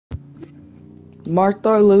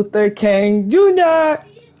Martin Luther King Jr.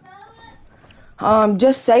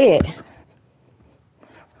 Just say it.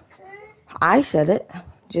 I said it.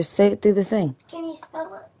 Just say it through the thing. Can you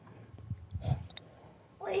spell it?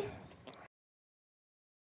 Please.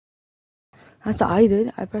 That's what I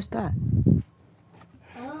did. I pressed that.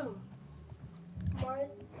 Oh.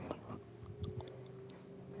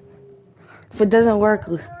 If it doesn't work,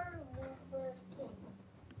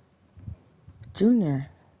 Jr.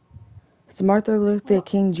 It's Martin Luther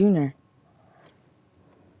King Jr.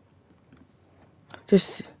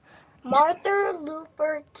 Just Martin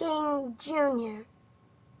Luther King Jr.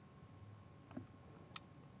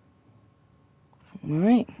 all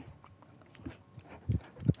right.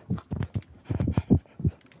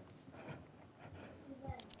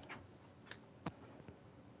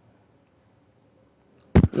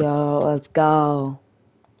 Yo, let's go.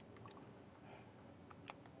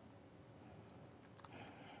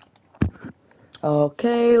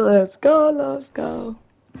 Okay, let's go, let's go.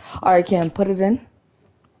 Alright, Cam, put it in.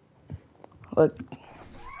 Look.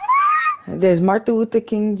 There's Martin Luther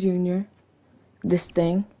King Jr., this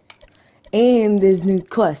thing, and this new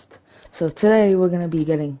quest. So today we're going to be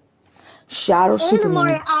getting Shadow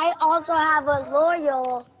Superman. I also have a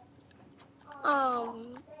loyal,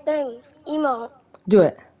 thing, emote. Do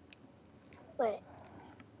it. Wait.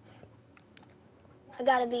 I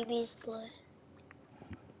gotta be Beast Boy.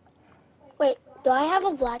 Wait, do I have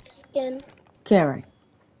a black skin? Cameron.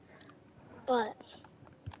 What?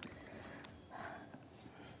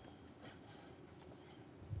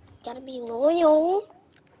 Gotta be loyal.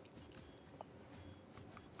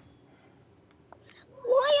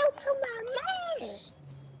 Loyal to my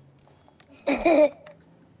man.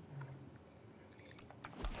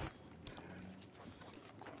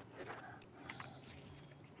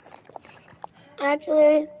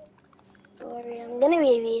 Actually, sorry, I'm gonna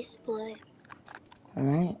be Beast Boy.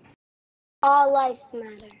 Alright. All lives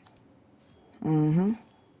matter. Mm-hmm.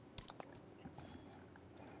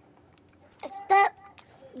 Is that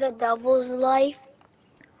the devil's life?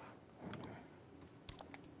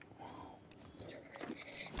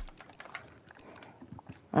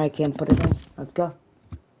 Alright, Cam, put it in. Let's go.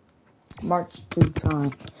 March to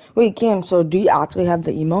time. Wait, Cam, so do you actually have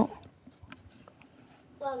the emote?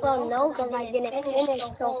 Well, no, because I didn't finish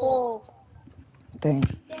the whole Thing.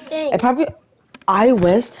 thing. I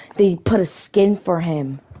wish they put a skin for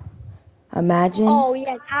him. Imagine. Oh,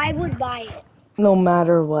 yes, I would buy it. No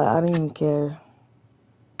matter what, I don't even care.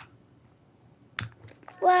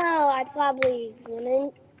 Well, I probably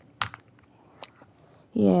wouldn't.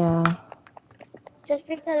 Yeah. Just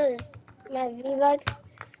because my V-Bucks,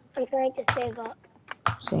 I'm trying to save up.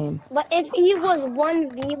 Same. But if he was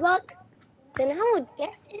 1 V-Buck, then I would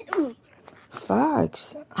get him.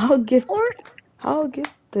 Facts. I'll gift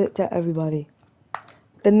it to everybody.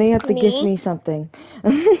 Then they have to gift me something.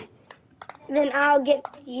 Then I'll give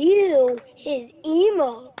you his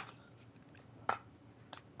emo.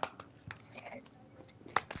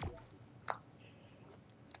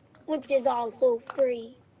 Which is also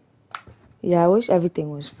free. Yeah, I wish everything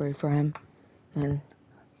was free for him. And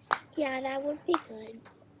Yeah, that would be good.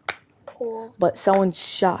 Cool. but someone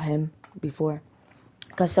shot him before.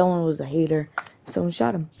 Because someone was a hater. Someone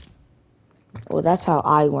shot him. Well, that's how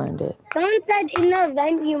I learned it. Someone said in the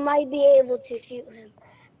event you might be able to shoot him.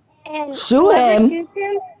 And Shoot whoever him? shoots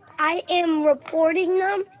him, I am reporting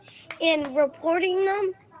them and reporting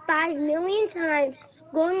them 5 million times,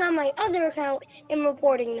 going on my other account and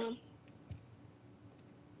reporting them.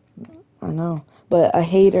 I know. But a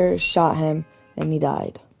hater shot him and he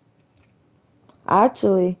died.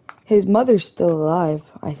 Actually, his mother's still alive,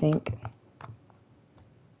 I think.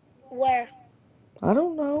 Where? I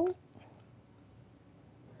don't know.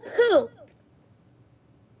 Who?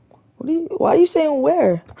 Why are you saying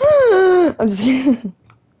where? I'm just kidding.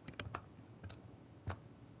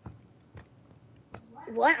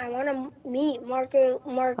 What? I want to meet Martin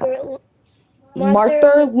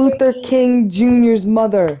Luther King Jr.'s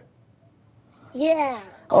mother. Yeah.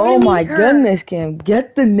 Oh my goodness, Kim.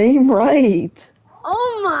 Get the name right.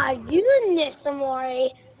 Oh my goodness,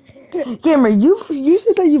 Amari. Cameron, you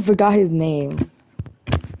said that you forgot his name.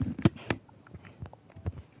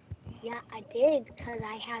 Yeah, I did because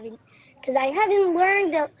I haven't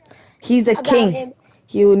learned He's a about king. him.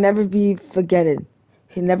 He will never be forgotten.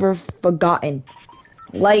 He never forgotten.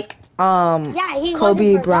 Like Yeah, he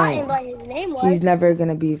Kobe wasn't forgotten, Bryant. but his name was. He's never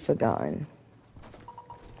gonna be forgotten.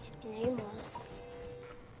 His name was.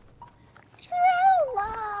 True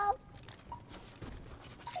love.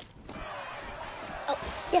 Oh,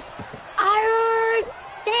 yes. Iron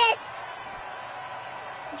Fit.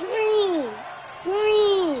 Dream.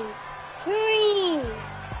 Dream. Dream.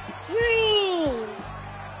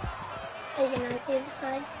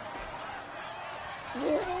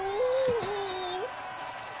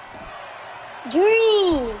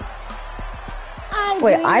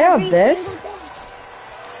 Wait, doing I have every this? single day.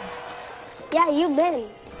 Yeah, you've been.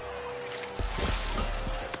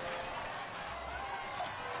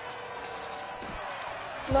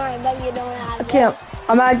 Mari, but you don't have Okay, this.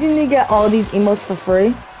 imagine you get all these emotes for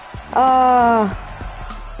free. But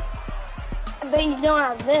you don't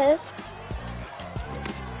have this.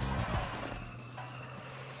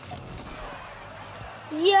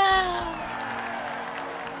 Yeah.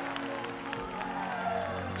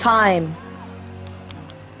 Time.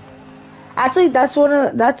 Actually, that's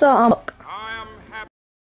that's a I am happy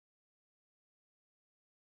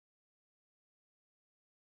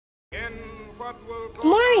in what will go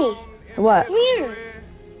Mari, down in What? come here. history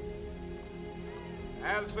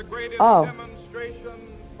as the greatest Oh.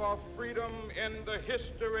 demonstration for freedom in the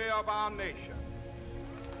history of our nation.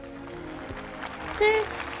 There's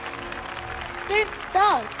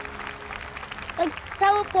stuff. Like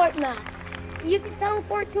teleport map. You can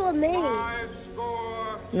teleport to a maze. 5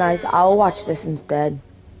 Nice. I'll watch this instead.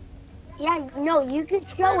 Yeah, no, you can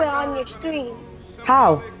show it on your screen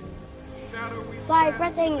How? by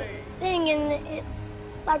pressing thing and it,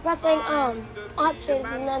 by pressing options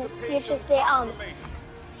and then you should say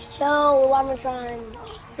show Lamatron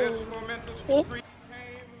screen. See?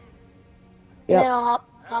 Yep. And it'll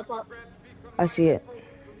pop up. I see it.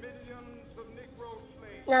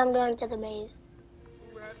 Now I'm going to the maze.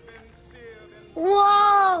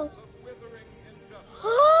 Whoa!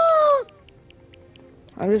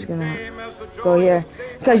 I'm just gonna go here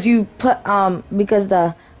because you put because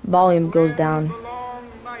the volume goes down. The long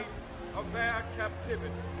night of their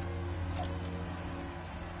captivity.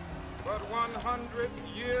 But 100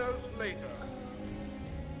 years later,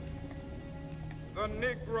 the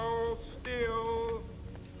Negro still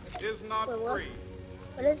is not Wait, what? free.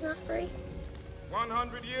 But it's not free.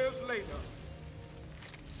 100 years later,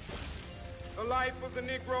 the life of the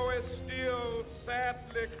Negro is still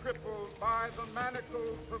sadly crippled by the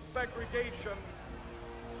manacles of segregation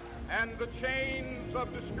and the chains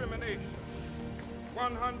of discrimination.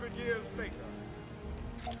 100 years later,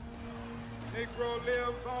 Negro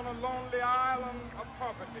lives on a lonely island of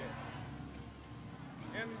poverty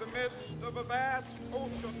in the midst of a vast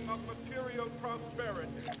ocean of material prosperity.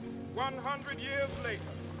 100 years later,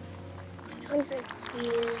 100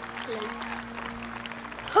 years later.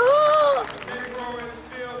 the Negro is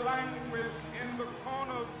still languished in the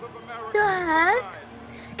corners of American The heck? society.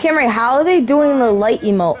 Camry, how are they doing the light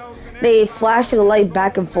emote? They flash the light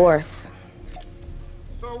back and forth.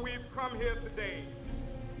 So we've come here today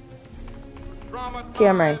to dramatize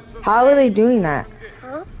Camry, the how are they doing that?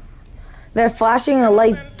 Huh? They're flashing a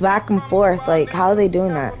light back and forth. Like, how are they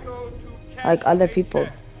doing that? Like other people.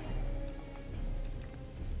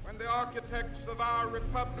 When the architects of our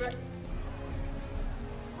republic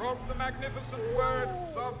wrote the magnificent words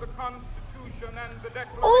of the Constitution and the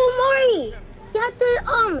Declaration. Oh, Mari! You have to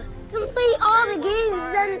complete all the games,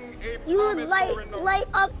 then you would light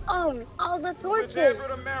up all the torches. Every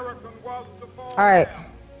American was to fall Alright. down.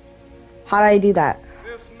 How do I do that?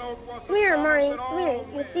 This note was Come here, a Mari. promise that Come here. all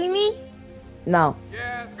You men, see me? No.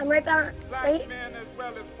 yes, I'm right behind. black Right? men as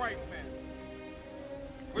well as white men,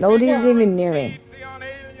 would Nobody's be even near me. guaranteed the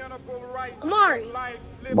unalienable right to Amari. life,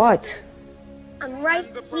 liberty, What? I'm right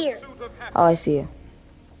and the here. pursuit of happiness. Oh, I see you.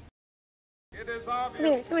 It is Come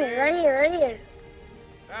obvious here, right here, right here.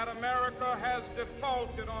 that America has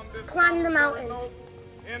defaulted on this Climb the mountain. note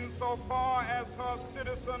insofar as her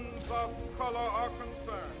citizens of color are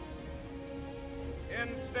concerned.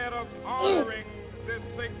 Instead of honoring this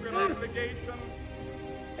sacred obligation,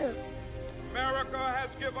 America has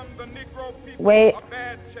given the Negro people Wait. a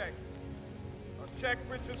bad check. A check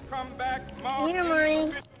which has come back marked Here, Mari.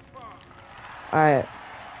 insufficient funds. Alright.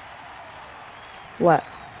 What?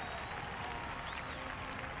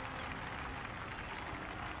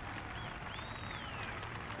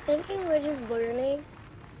 Thinking we're just burning.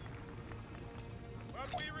 But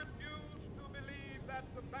we refuse to believe that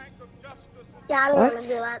the Bank of Justice is Yeah, I don't want What? to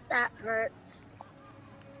do that. That hurts.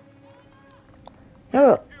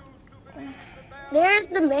 No. There's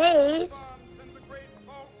the maze. in the great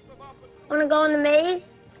vaults of opportunity. Want to go in the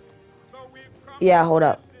maze? So we've come Yeah, to hold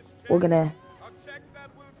up. this check, We're gonna. a check that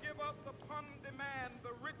will give us upon demand the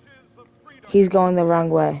riches of freedom, He's going the wrong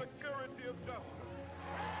way. security of justice.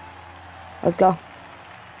 Let's go.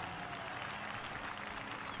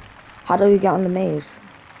 How do we get on the maze?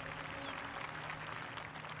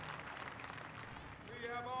 We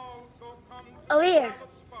have also come to Oh, here. another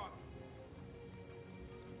spot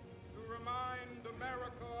to remind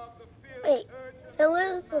America of the fierce Wait. urgency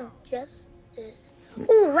Pillars of Justice.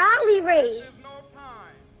 Ooh, rally race. There's no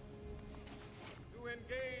time to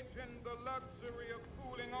engage in the luxury of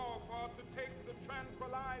cooling off or to take the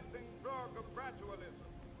tranquilizing drug of gradualism.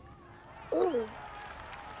 Ooh.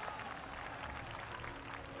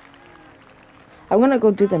 I'm gonna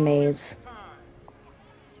go do the maze.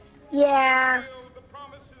 Yeah. Fulfill the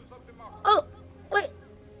promises of democracy. Oh, wait.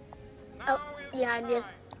 Now Oh, is yeah, the just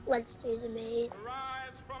time let's do the maze. to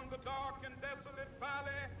rise from the dark and desolate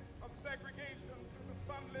valley of segregation to the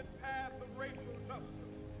sunlit path of racial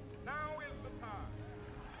justice. Now is the time.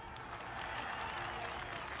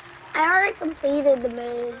 I already completed the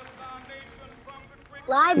maze. Lift our nation from the quicksand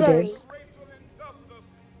Library. of racial injustice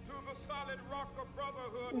to the solid rock of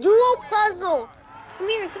brotherhood. Dual Now is the puzzle. time. Come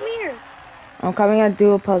here, come here. I'm coming at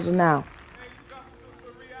dual puzzle now. Make justice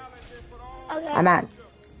a reality for all. Okay. I'm at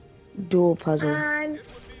dual puzzle. It would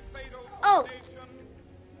be fatal to Oh. the nation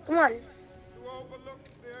Come on. to overlook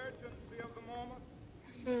the urgency of the moment.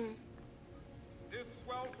 Hmm. This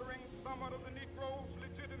sweltering summit of the Negro's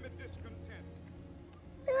legitimate discontent.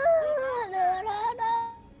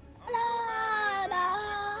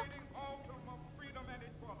 Autumn of freedom and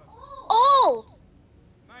equality. Oh,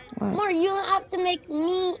 What? More, you don't have to make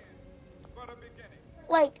me But a beginning.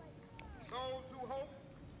 like. Those who hope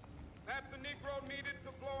that the Negro needed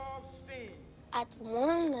to blow off steam At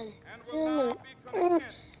one and and will now two. be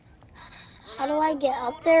content. How do I get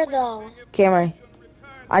up there though? Camry,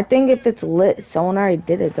 I think if it's lit, someone already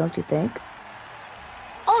did it, don't you think?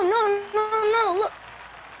 Oh no! Look.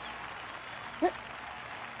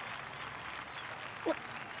 No.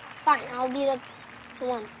 Fine, I'll be the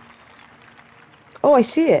one. Oh, I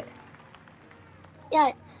see it.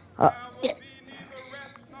 Yeah. Uh, There will be neither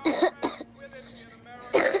rest nor tranquility in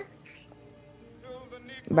America till the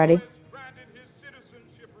Negro Ready? has granted his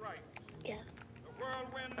citizenship rights. Yeah. The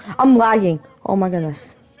whirlwind I'm lagging. Oh my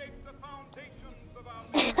goodness. shake the foundations of our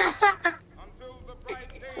nation until the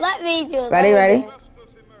bright day Let me do it. Ready, ready?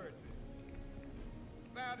 justice emerges.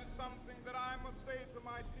 That is something that I must say to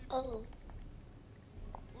my people Oh.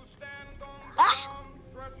 who stand on the Ah! dawn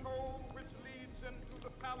threshold which leads into the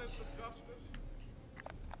palace of justice.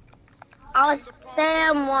 I'll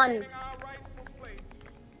spam one In our rightful place,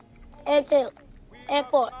 and two we and must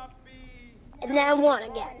four not be and then one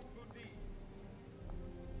again. too deep.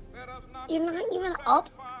 Let us not You're not seek to even up.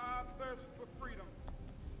 satisfy our thirst for freedom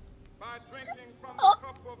by drinking from Oh. the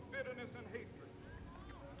cup of bitterness and hatred.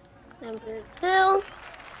 Number 2.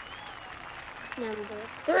 Number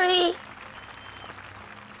 3.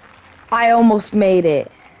 I almost made it.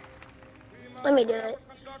 We must Let me do it.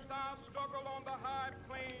 conduct our struggle on the high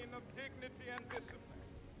plane of dignity and discipline.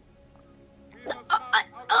 We must not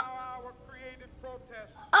allow our creative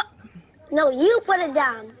protest No, you put it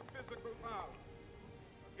down. to physical violence.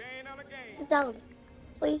 Again and again, Put it down,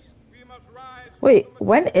 please. we must rise Wait,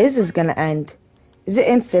 when is this gonna end? Is it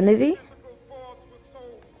infinity? physical force with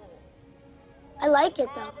soul force. I like it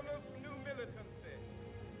though. Marvelous new militancy,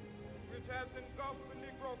 which has engulfed the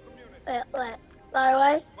Negro community, Wait. By the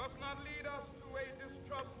way, must not lead us to a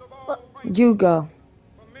distrust of all What? white. You go.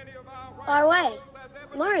 For many of our white far away. brothers, as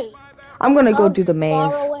evidenced Murray. by their I'm gonna go I'll do the be far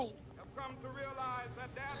maze. away. have come to realize that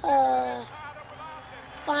their Uh, tired of logic.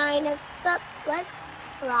 Fine, let's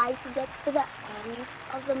try to get to the end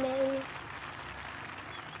of the maze.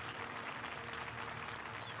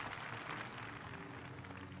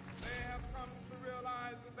 They have come to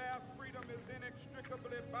realize that their freedom is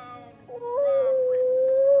inextricably bound to Ooh. our freedom.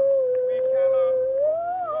 We cannot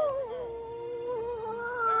walk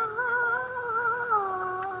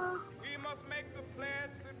alone. We must make the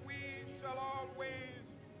pledge that we shall always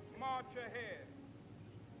march ahead.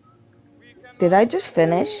 We cannot Did I just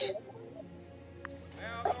finish?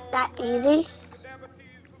 There are no That easy? the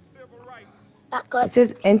devotees of civil rights. That It good?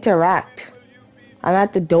 says interact. Will you be? I'm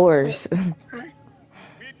at the doors. We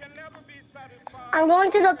can never be satisfied. I'm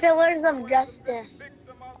going to the Pillars of Justice.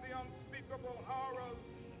 Victim of the unspeakable horrors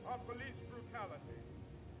of police brutality.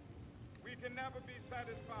 We can never be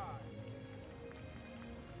satisfied.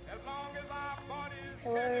 As long as our bodies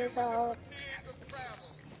Pillars of fatigue of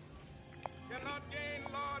travel, cannot gain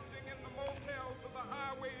lodging in the motels of the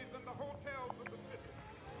highways and the hotels of the city.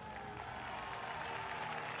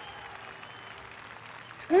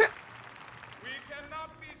 We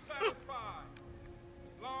cannot be satisfied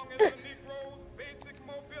as long as the Negro's basic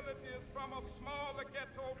mobility is from a smaller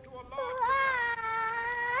ghetto to a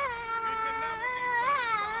larger.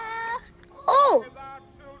 Oh, As our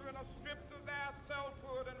children are stripped of their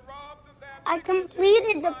selfhood and robbed of their I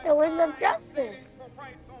completed the Pillars of Justice. for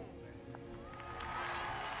whites only.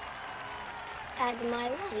 Add my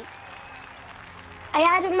light. I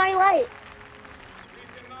added my light. We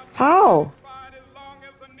cannot be How? satisfied as long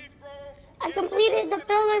as the Negro I completed the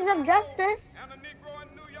Pillars of Justice. and the Negro in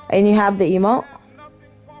New York And you have the emote? have nothing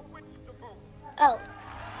Oh,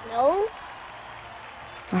 no?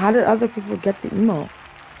 How did other people get the emote?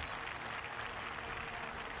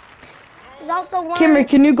 There's also one. Kimber,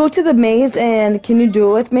 can you go to the maze and can you do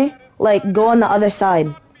it with me? Like, go on the other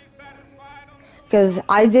side. Because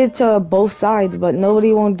I did to both sides, but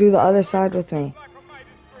nobody won't do the other side with me.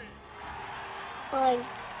 Fine.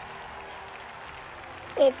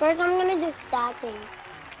 Wait, first I'm gonna do stacking.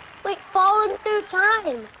 Wait, falling through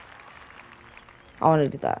time. I want to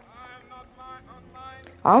do that.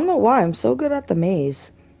 I don't know why, I'm so good at the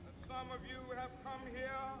maze.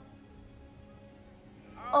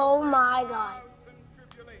 Oh my god.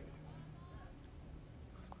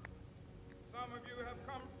 Some of you have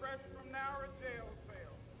come fresh from narrow jail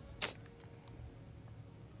cells.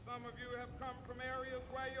 Some of you have come from areas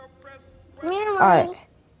where your press Come here, Alright, Mommy.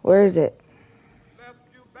 where is it? left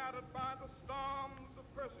you battered by the storms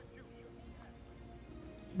of persecution.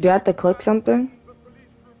 Do I have to click something? The police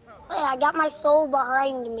brutality. Wait, I got my soul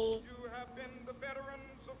behind me. You have been the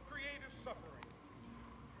veterans of creative suffering.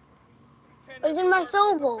 Where's in my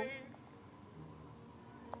soul bowl?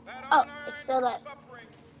 That Oh, it's still there. suffering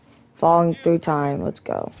Falling through time, let's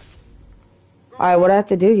go. Alright, what do I have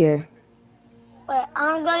to do here? Wait,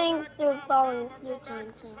 I'm going through falling through time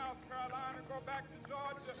too. South Carolina, go back to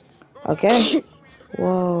Georgia. Okay.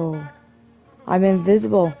 Whoa. I'm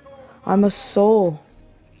invisible. I'm a soul.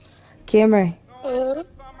 Camera, Mhm.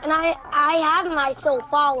 And I have my soul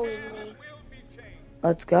following me.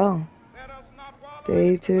 let's go.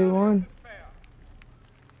 3, 2, 1.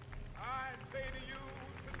 I say to you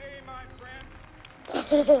today, my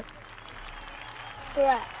friend,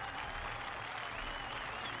 Correct.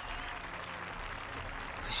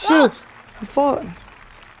 Shoot! I fought.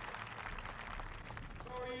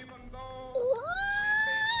 so even though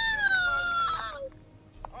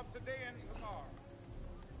of today and tomorrow,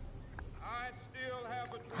 I still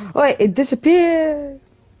have a dream. Wait, it disappeared.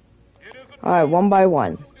 It is a Alright, one by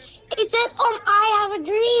one. It said, I have a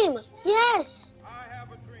dream. Yes. I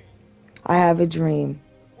have a dream. I have a dream.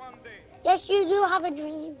 One day, Yes, you do have a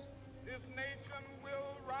dream. this nation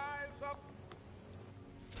will rise up.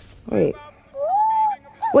 Wait.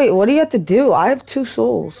 Wait, what do you have to do? I have 2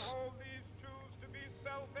 souls. Hold these truths to be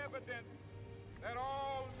self-evident that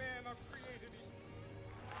all men are created equal.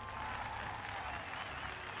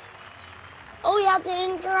 Oh, you have to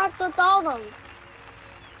interact with all of them.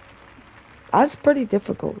 That's pretty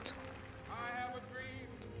difficult. I have a dream.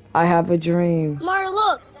 I have a dream. Mari,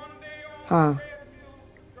 look. One day Huh. on the red hills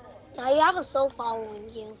of Georgia, Now you have a soul following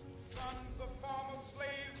you. sons of former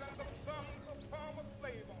slaves and the sons of former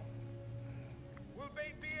slave owners will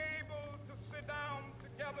they be able to sit down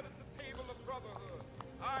together at the table of brotherhood.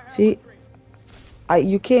 I have See, a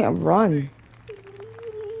dream. you can't run. Even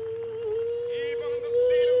the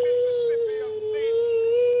state of Mississippi, a state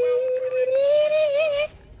sweltering with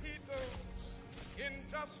heat of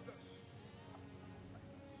injustice,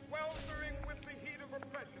 sweltering with the heat of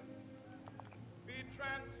oppression, be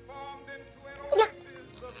transformed into an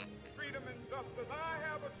oasis of freedom and justice. I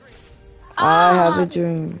have a dream. I have a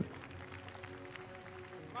dream.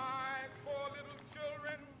 My 4 little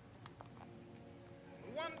children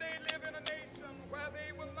one day live in a nation where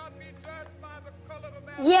they will not be judged by the color of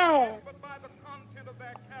their Yeah. skin, but by the content of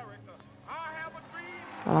their character. I have a dream.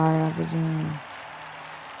 I have a dream.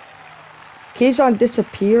 Keeps on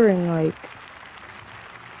disappearing, like.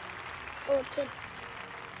 Oh, kid.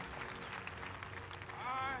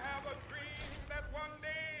 I have a dream that one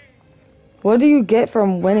day What do you get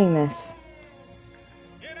from winning this?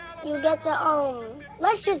 in You get to,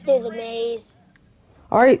 let's just do the maze.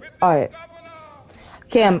 Alright, alright.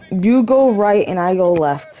 Cam, you go right and I go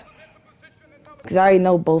left. Because I already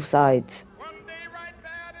know both sides. one day right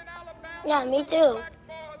there in Alabama, Yeah, me too. black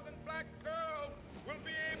boys and black girls will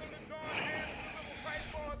be able to join hands with white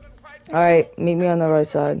boys and white girls. Alright, meet me on the right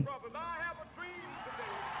side. Brothers, I have a dream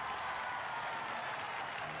today.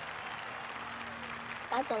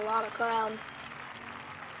 That's a lot of crowd.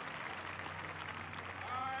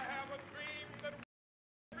 I have a dream that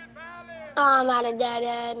every valley, I'm at a dead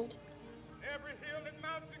end. every hill and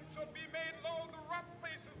mountain shall be made low, the rough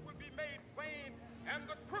places will be made plain, and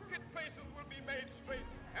the crooked places will be made straight,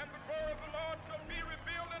 and the glory of the Lord shall be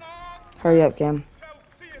revealed, and all Hurry up, Cam. shall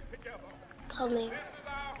see it together. Coming. This is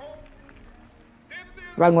our hope. This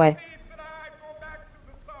is Wrong way. the faith that I go back to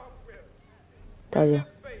the South with. Tell you. This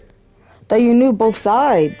faith Thought you knew both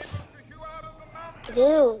sides. to hew out of the mountain I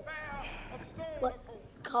do. path of stone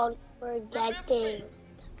What's called forgetting.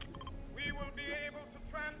 we will be able to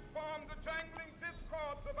transform the jangling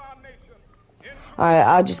discords of our nation into Alright,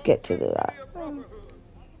 I'll just get to that. a brotherhood.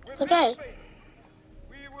 It's okay.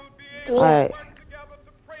 We will be Yeah. able to Alright. work together,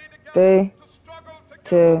 to pray together, 3, to struggle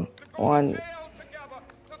 2, 1.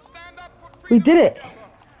 We did it!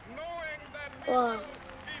 Wow.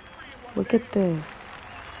 Look at this.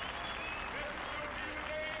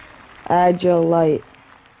 Add your light.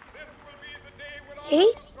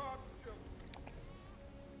 See?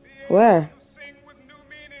 Where?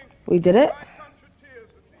 We did it?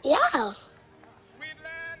 Yeah.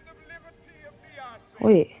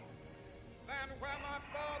 Wait.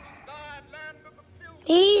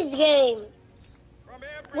 These games.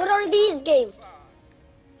 What are these games?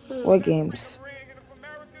 What games?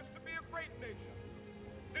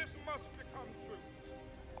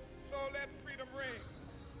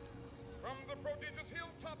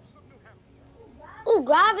 Oh,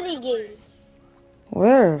 gravity game.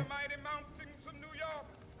 Where?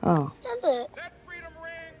 Oh. That's it. Let freedom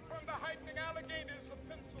ring from the heightening Alleghenies of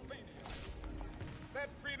Pennsylvania. Let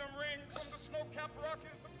freedom ring from the snow-capped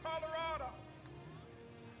Rockies of Colorado.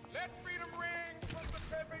 Let freedom ring from the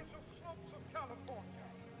terrestrial slopes of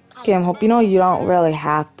California. Kim, hope you know you don't really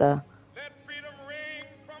have to. Let freedom ring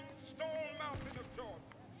from Stone Mountain of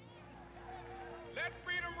Georgia. Let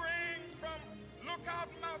freedom ring from Lookout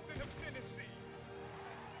Mountain of Tennessee.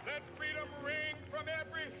 Let freedom ring from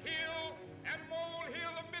every hill and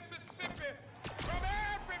molehill of Mississippi, from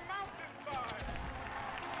every mountainside.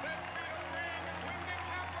 Let freedom ring in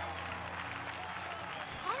Minneapolis.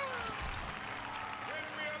 When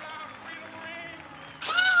we allow freedom ring,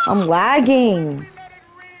 I'm lagging. we let it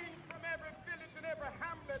ring from every village and every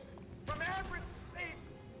hamlet, from every state.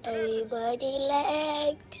 Everybody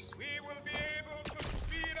legs. We will be able to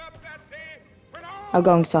speed up that day when all I'm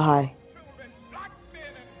going so high. children, black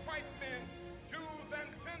men and white men, Jews and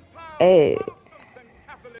Gentiles, Hey. Protestants and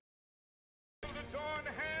Catholics, will join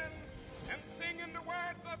hands and sing in the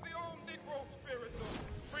words of the old Negro spiritual.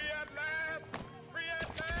 Free at last, free at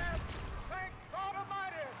last, thank God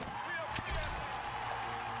Almighty, we are free at last.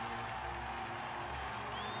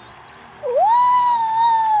 Woo!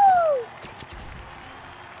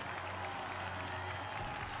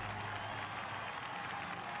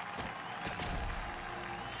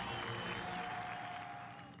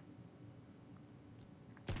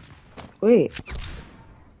 Wait.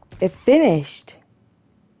 It finished.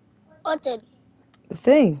 What did? The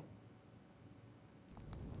thing.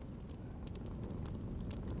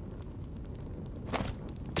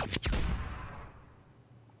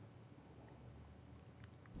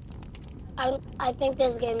 I think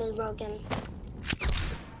this game is broken.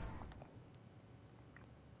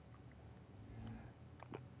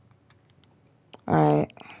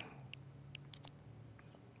 Alright.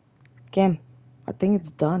 Kim, I think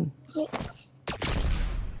it's done.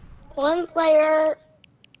 One player.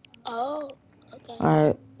 Oh, okay.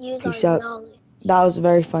 Alright. Use Peace our out. knowledge. That was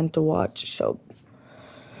very fun to watch. So,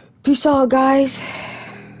 peace out, guys.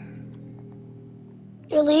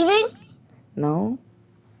 You're leaving? No?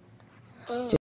 Oh.